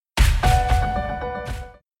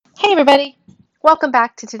Hey, everybody. Welcome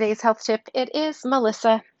back to today's health tip. It is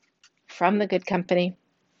Melissa from The Good Company,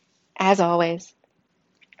 as always.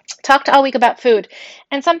 Talked all week about food,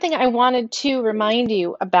 and something I wanted to remind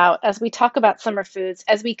you about as we talk about summer foods,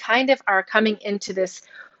 as we kind of are coming into this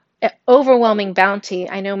overwhelming bounty.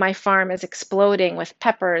 I know my farm is exploding with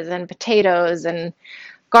peppers and potatoes and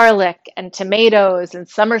garlic and tomatoes and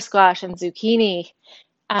summer squash and zucchini.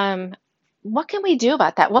 Um, what can we do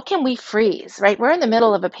about that? What can we freeze, right? We're in the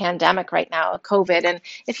middle of a pandemic right now, COVID. And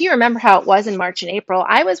if you remember how it was in March and April,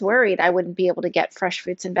 I was worried I wouldn't be able to get fresh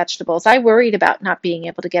fruits and vegetables. I worried about not being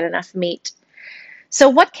able to get enough meat. So,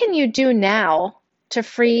 what can you do now to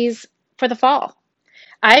freeze for the fall?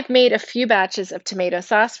 I've made a few batches of tomato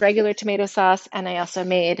sauce, regular tomato sauce, and I also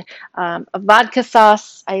made a vodka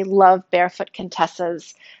sauce. I love Barefoot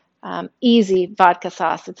Contessa's easy vodka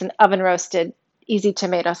sauce. It's an oven roasted, easy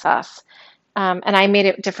tomato sauce. And I made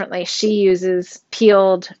it differently. She uses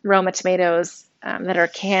peeled Roma tomatoes that are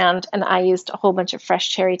canned, and I used a whole bunch of fresh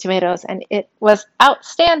cherry tomatoes, and it was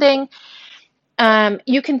outstanding.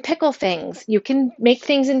 You can pickle things, you can make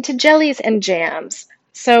things into jellies and jams.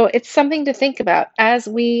 So it's something to think about as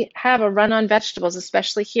we have a run on vegetables,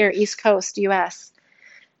 especially here, East Coast, US.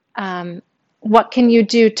 Um, what can you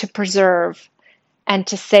do to preserve and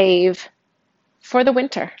to save for the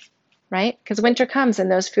winter? Right? Because winter comes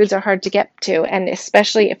and those foods are hard to get to. And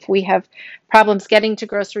especially if we have problems getting to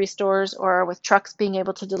grocery stores or with trucks being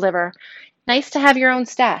able to deliver, nice to have your own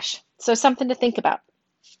stash. So, something to think about.